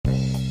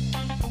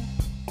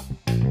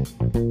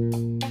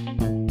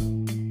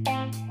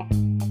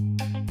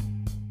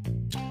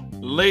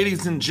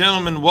Ladies and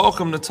gentlemen,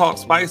 welcome to Talk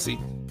Spicy.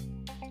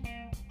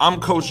 I'm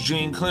Coach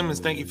Gene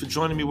Clemens. Thank you for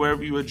joining me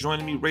wherever you are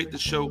joining me. Rate the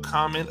show,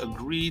 comment,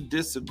 agree,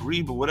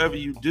 disagree, but whatever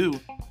you do,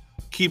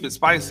 keep it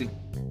spicy.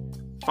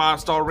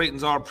 5-star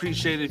ratings are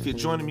appreciated. If you're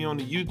joining me on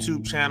the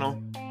YouTube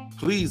channel,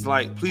 please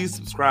like, please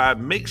subscribe.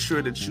 Make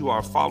sure that you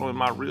are following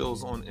my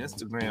reels on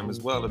Instagram as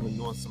well. I've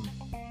been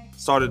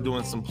started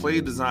doing some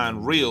play design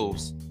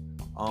reels.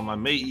 I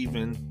may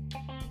even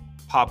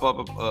pop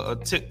up a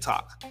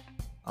TikTok.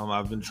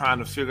 I've been trying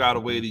to figure out a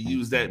way to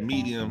use that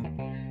medium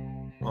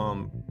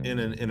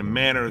in a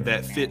manner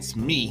that fits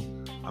me.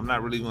 I'm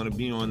not really going to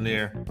be on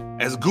there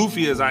as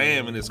goofy as I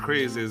am and as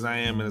crazy as I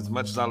am, and as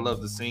much as I love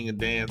to sing and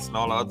dance and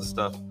all the other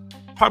stuff.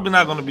 Probably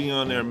not going to be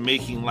on there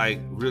making like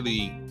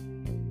really,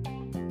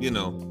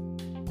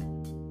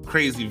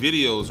 crazy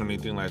videos or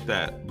anything like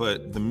that.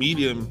 But the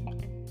medium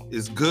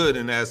is good,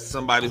 and as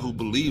somebody who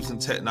believes in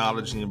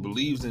technology and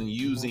believes in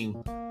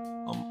using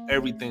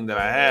everything that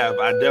I have,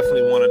 I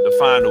definitely wanted to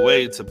find a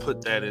way to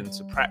put that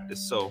into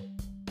practice. So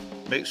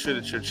make sure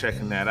that you're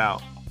checking that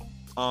out.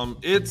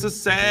 It's a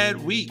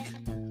sad week.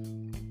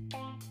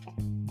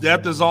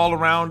 Death is all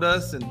around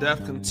us, and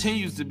death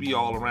continues to be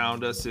all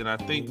around us. And I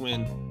think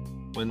when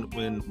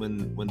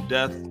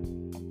death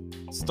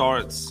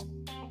starts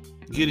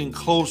getting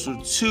closer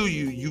to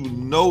you, you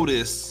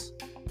notice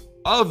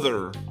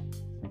other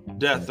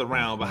death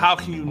around. But how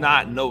can you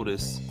not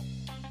notice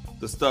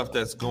the stuff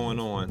that's going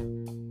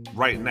on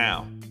right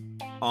now?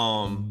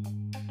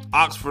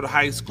 Oxford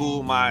High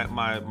School,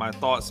 my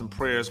thoughts and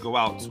prayers go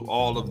out to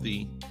all of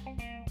the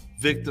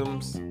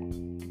victims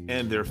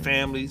and their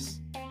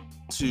families,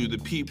 to the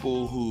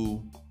people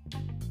who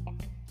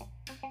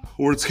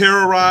were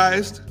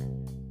terrorized.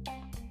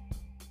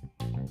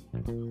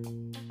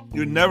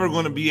 They're never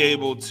going to be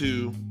able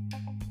to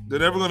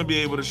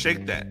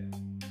shake that.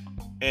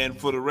 And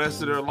for the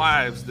rest of their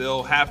lives,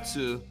 they'll have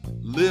to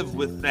live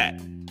with that.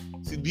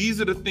 See,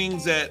 these are the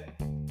things that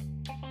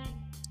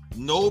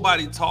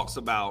nobody talks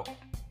about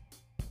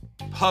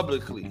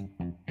publicly.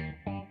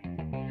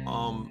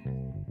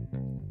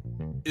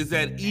 Is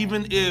that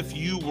even if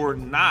you were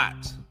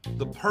not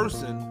the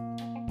person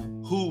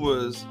who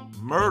was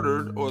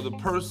murdered or the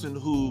person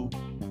who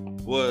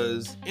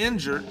was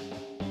injured,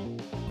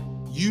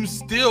 you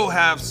still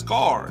have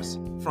scars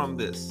from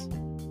this.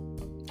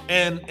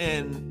 And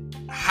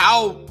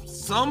how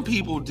some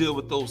people deal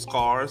with those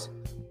scars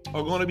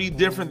are going to be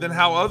different than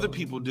how other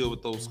people deal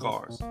with those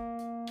scars.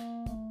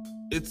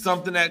 It's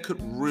something that could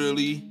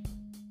really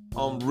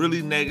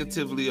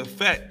negatively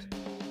affect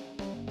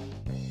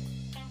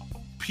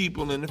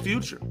people in the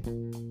future.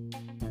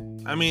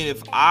 I mean,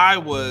 if I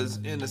was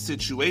in a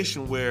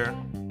situation where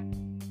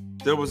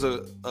there was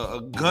a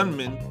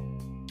gunman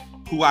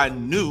who I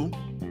knew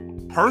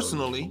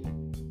personally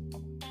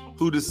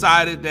who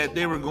decided that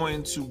they were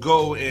going to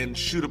go and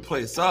shoot a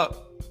place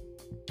up,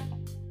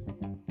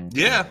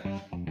 yeah,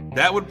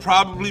 that would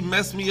probably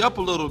mess me up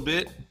a little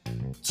bit,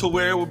 to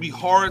where it would be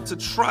hard to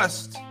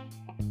trust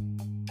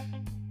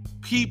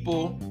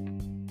people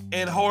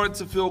and hard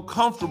to feel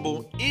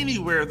comfortable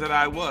anywhere that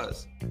I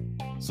was.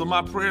 So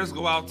my prayers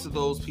go out to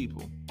those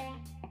people,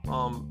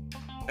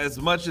 as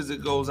much as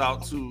it goes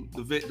out to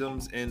the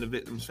victims and the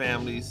victims'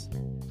 families.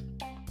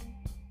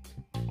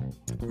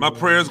 My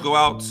prayers go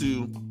out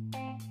to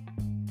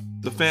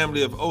the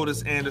family of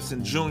Otis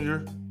Anderson Jr.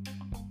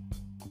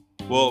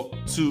 Well,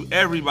 to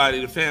everybody,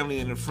 the family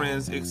and the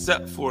friends,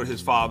 except for his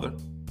father.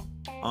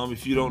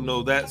 If you don't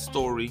know that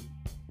story,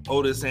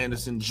 Otis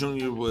Anderson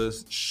Jr.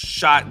 was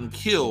shot and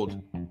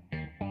killed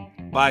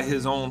by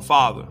his own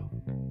father.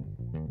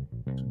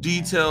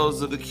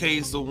 Details of the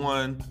case are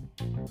one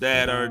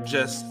that are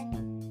just,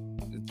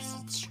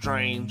 it's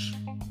strange.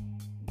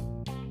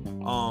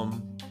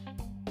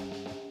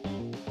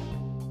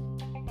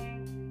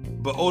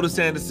 But Otis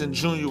Anderson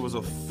Jr. was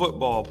a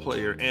football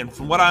player, and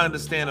from what I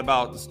understand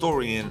about the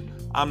story, and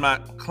I'm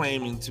not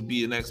claiming to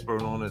be an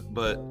expert on it,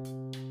 but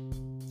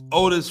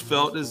Otis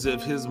felt as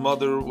if his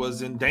mother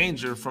was in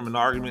danger from an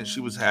argument she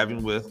was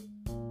having with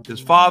his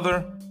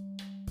father.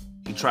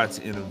 He tried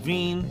to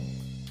intervene,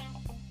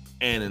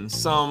 and in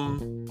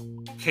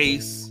some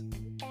case,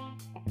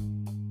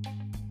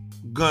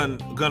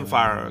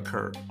 gunfire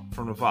occurred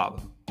from the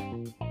father.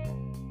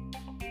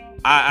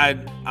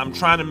 I'm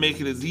trying to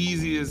make it as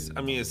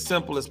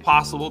simple as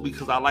possible,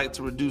 because I like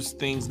to reduce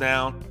things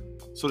down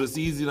so that it's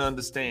easy to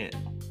understand.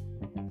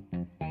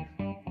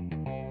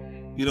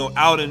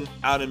 Out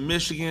in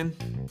Michigan,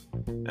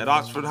 at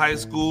Oxford High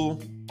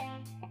School,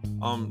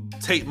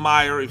 Tate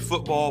Meyer, a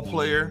football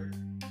player,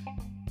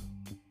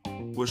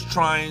 was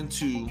trying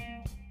to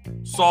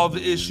solve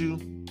the issue,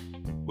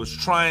 was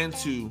trying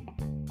to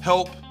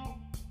help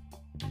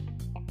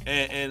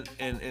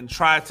and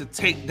try to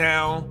take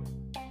down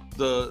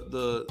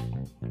the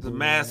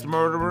mass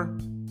murderer,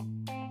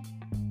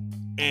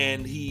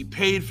 and he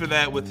paid for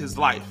that with his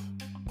life.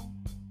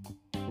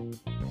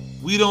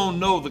 We don't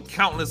know the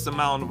countless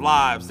amount of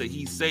lives that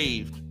he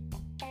saved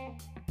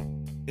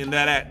in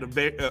that act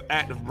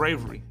of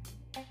bravery.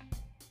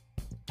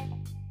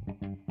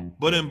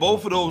 But in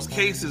both of those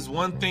cases,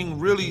 one thing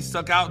really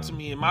stuck out to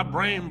me, and my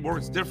brain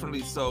works differently,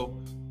 so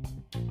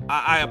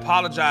I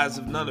apologize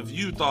if none of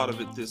you thought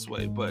of it this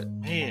way, but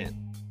man,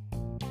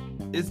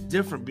 it's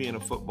different being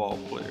a football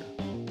player.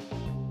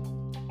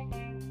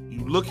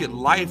 You look at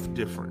life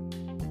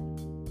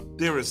different.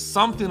 There is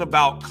something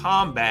about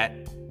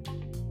combat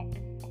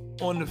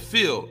on the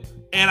field.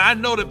 And I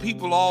know that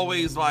people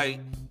always try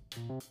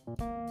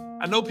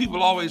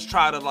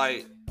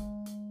to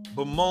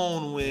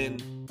bemoan when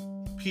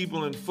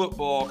people in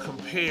football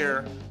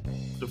compare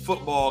the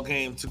football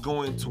game to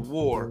going to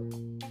war.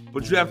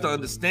 But you have to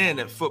understand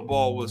that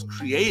football was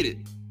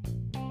created,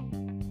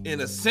 in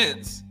a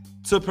sense,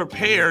 to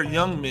prepare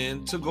young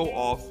men to go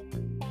off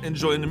and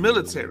join the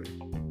military.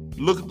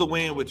 Look at the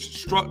way in which it's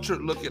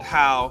structured. Look at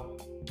how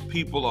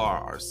people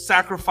are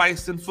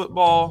sacrificed in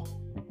football.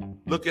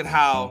 Look at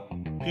how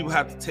people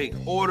have to take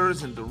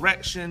orders and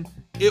direction.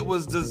 It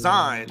was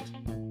designed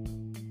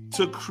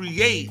to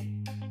create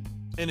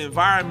an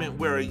environment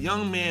where a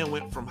young man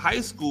went from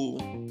high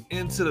school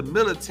into the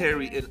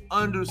military and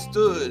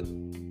understood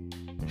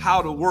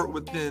how to work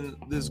within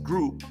this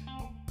group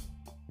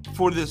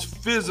for this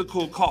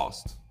physical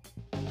cost.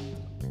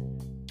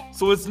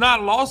 So it's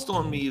not lost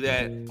on me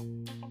that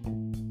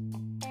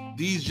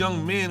these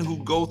young men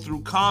who go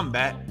through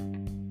combat,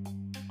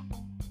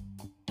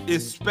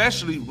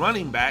 especially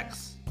running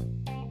backs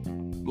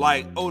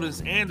like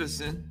Otis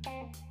Anderson,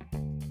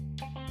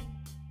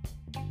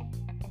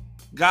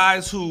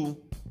 guys who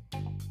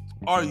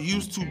are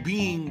used to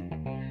being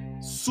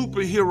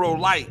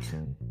superhero-like,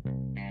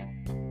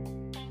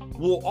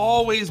 will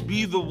always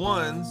be the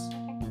ones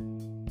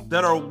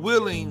that are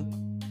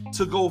willing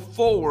to go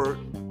forward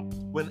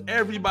when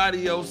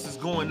everybody else is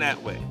going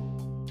that way.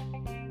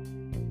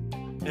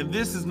 And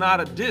this is not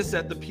a diss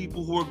at the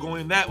people who are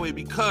going that way,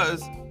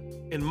 because,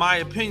 in my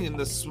opinion,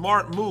 the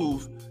smart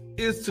move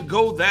is to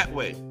go that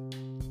way.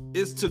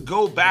 It's to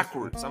go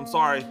backwards. I'm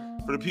sorry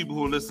for the people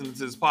who are listening to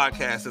this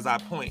podcast as I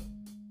point.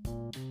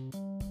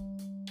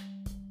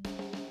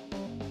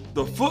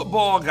 The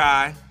football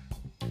guy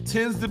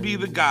tends to be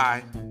the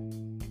guy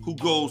who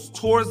goes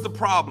towards the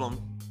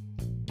problem,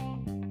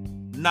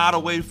 not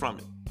away from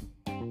it.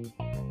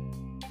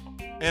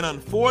 And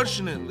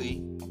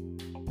unfortunately,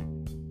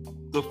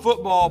 the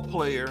football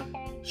player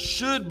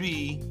should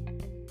be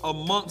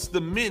amongst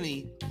the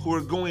many who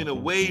are going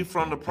away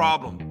from the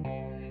problem.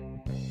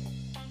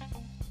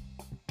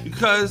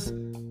 Because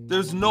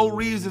there's no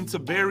reason to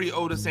bury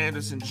Otis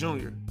Anderson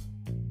Jr.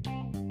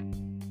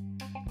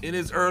 in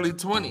his early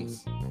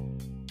 20s.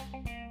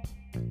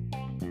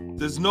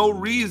 There's no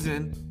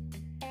reason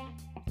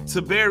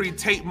to bury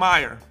Tate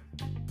Meyer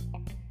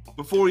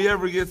before he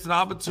ever gets an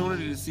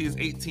opportunity to see his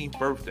 18th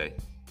birthday.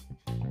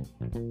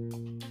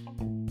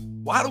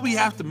 Why do we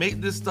have to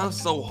make this stuff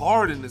so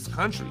hard in this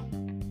country?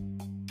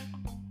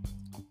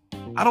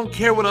 I don't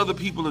care what other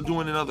people are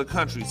doing in other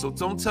countries, so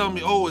don't tell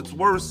me, oh, it's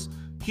worse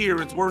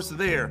here, it's worse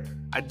there.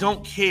 I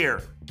don't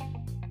care.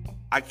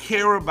 I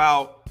care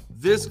about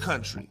this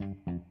country.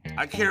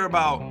 I care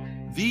about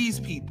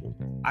these people.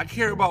 I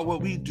care about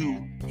what we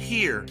do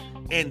here.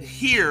 And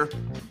here,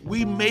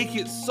 we make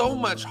it so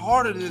much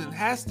harder than it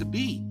has to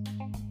be.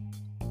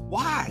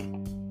 Why?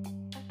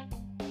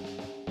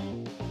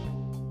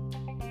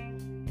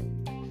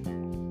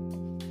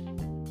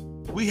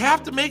 We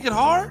have to make it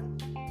hard?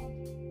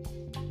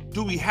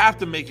 Do we have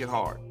to make it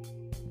hard?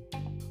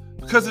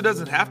 Because it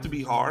doesn't have to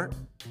be hard.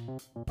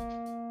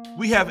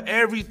 We have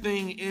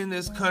everything in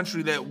this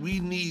country that we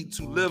need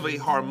to live a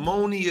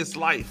harmonious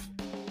life.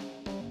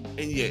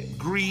 And yet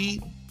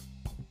greed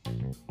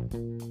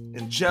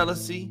and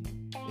jealousy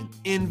and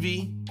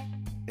envy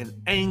and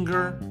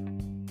anger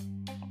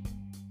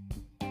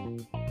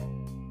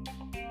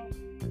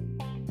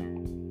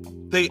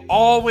they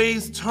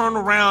always turn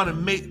around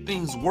and make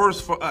things worse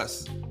for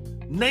us.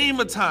 Name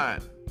a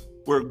time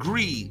where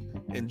greed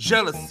and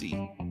jealousy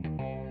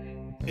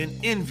and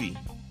envy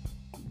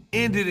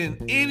ended in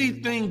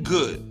anything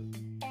good.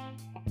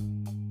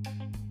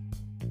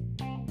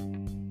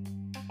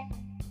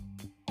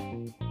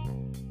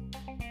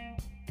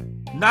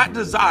 Not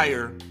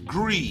desire,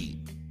 greed.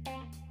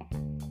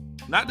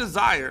 Not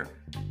desire.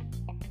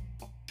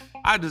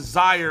 I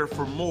desire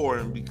for more,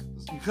 and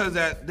because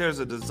there's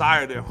a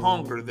desire there,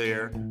 hunger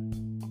there,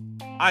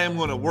 I am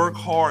going to work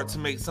hard to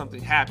make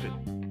something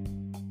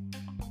happen.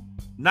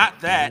 Not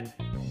that,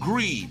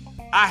 greed.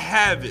 I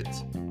have it,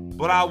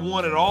 but I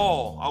want it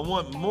all. I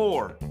want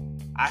more.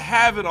 I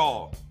have it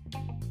all.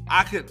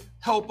 I could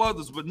help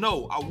others, but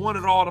no, I want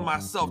it all to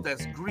myself.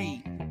 That's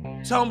greed.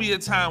 Tell me a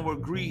time where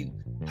greed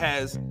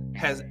has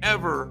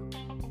ever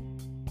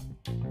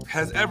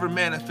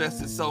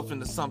manifested itself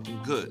into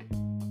something good.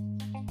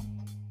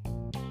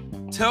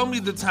 Tell me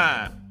the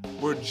time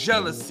where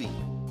jealousy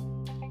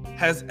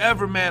has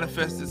ever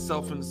manifested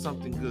itself into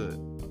something good.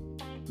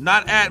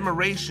 Not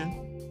admiration.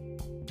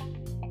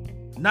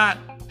 Not,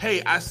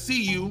 hey, I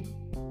see you,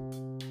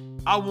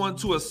 I want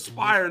to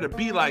aspire to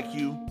be like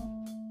you.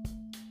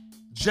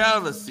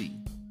 Jealousy,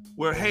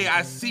 where, hey,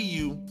 I see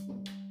you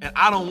and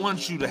I don't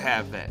want you to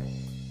have that.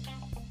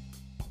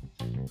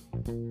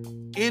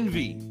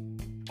 envy.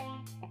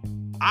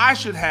 I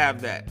should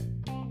have that,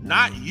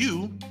 not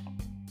you.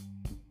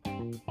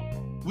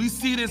 We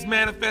see this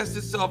manifest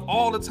itself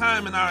all the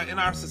time in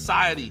our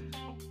society.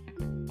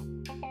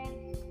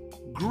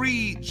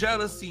 Greed,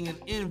 jealousy, and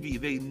envy,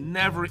 they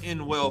never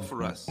end well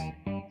for us.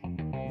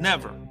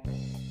 Never.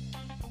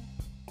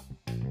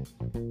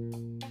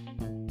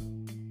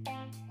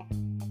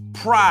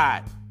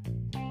 Pride.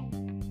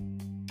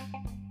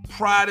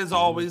 Pride is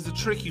always the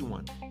tricky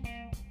one.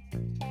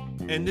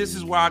 And this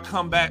is where I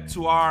come back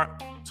to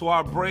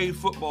our brave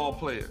football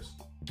players.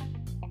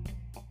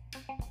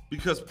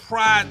 Because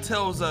pride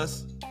tells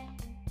us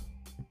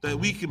that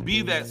we can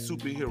be that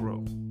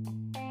superhero.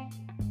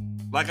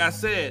 Like I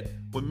said,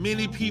 when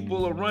many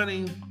people are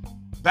running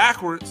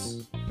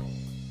backwards,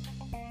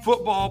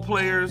 football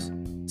players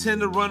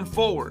tend to run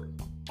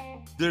forward.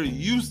 They're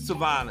used to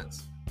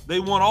violence. They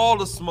want all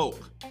the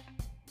smoke.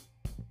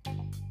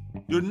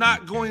 You're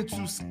not going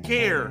to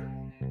scare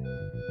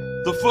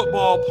the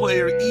football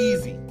player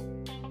easy.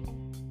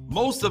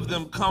 Most of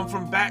them come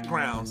from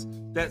backgrounds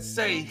that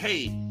say,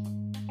 hey,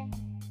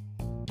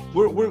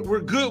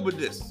 we're good with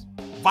this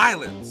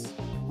violence.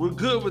 We're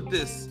good with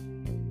this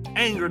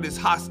anger, this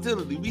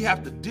hostility. We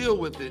have to deal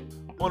with it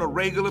on a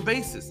regular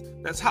basis.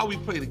 That's how we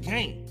play the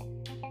game.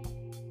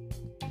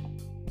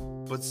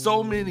 But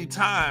so many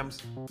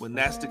times when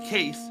that's the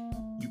case,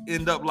 you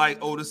end up like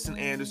Otis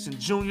Anderson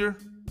Jr.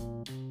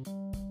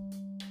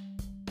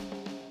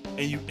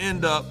 and you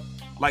end up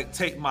like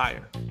Tate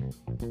Meyer,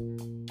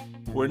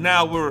 where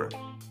now we're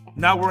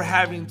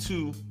having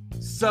to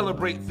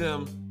celebrate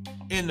them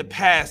in the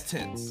past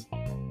tense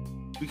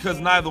because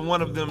neither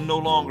one of them no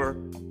longer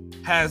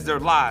has their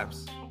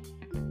lives.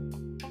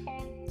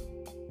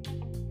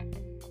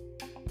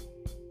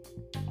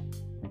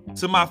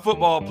 To my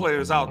football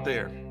players out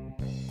there,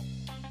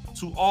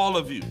 to all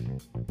of you,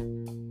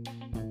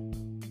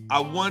 I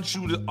want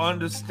you to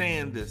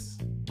understand this.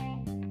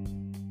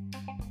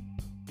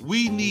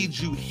 We need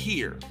you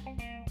here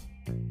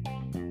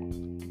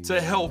to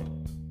help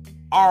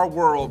our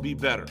world be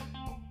better.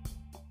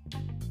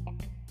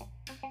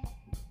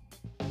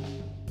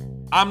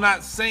 I'm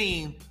not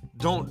saying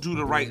don't do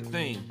the right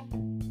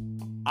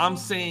thing. I'm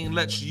saying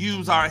let's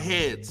use our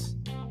heads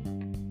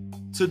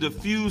to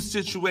diffuse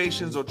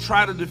situations or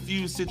try to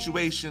diffuse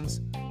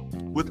situations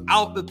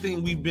without the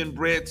thing we've been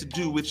bred to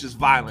do, which is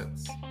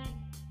violence.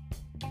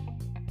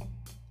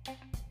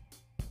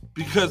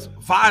 Because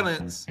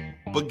violence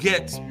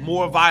begets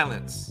more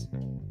violence.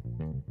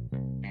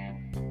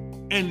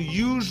 And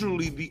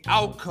usually the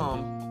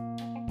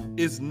outcome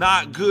is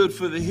not good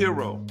for the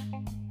hero.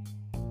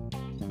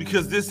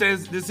 Because this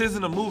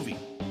isn't a movie.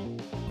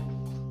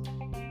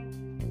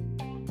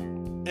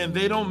 And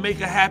they don't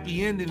make a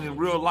happy ending in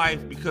real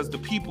life because the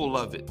people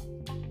love it.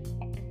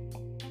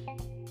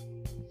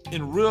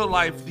 In real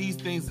life, these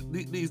things,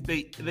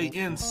 they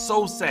end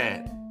so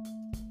sad.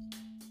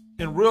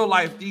 In real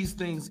life, these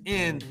things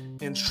end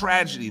in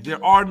tragedy.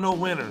 There are no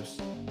winners.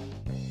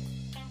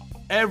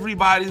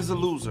 Everybody's a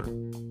loser.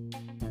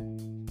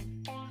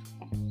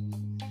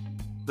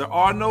 There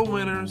are no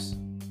winners.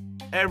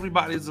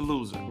 Everybody's a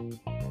loser.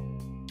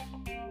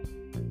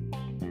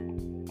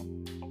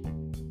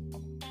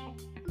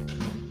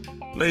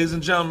 Ladies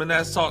and gentlemen,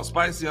 that's Talk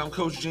Spicy. I'm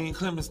Coach Gene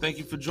Clemens. Thank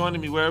you for joining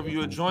me. Wherever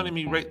you are joining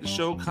me, rate the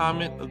show,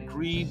 comment,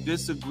 agree,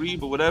 disagree,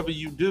 but whatever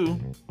you do,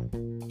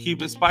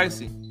 keep it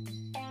spicy.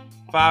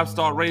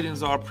 5-star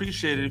ratings are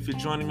appreciated if you're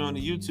joining me on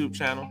the YouTube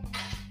channel.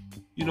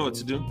 You know what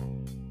to do.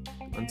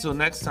 Until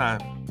next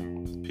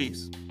time,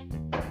 peace.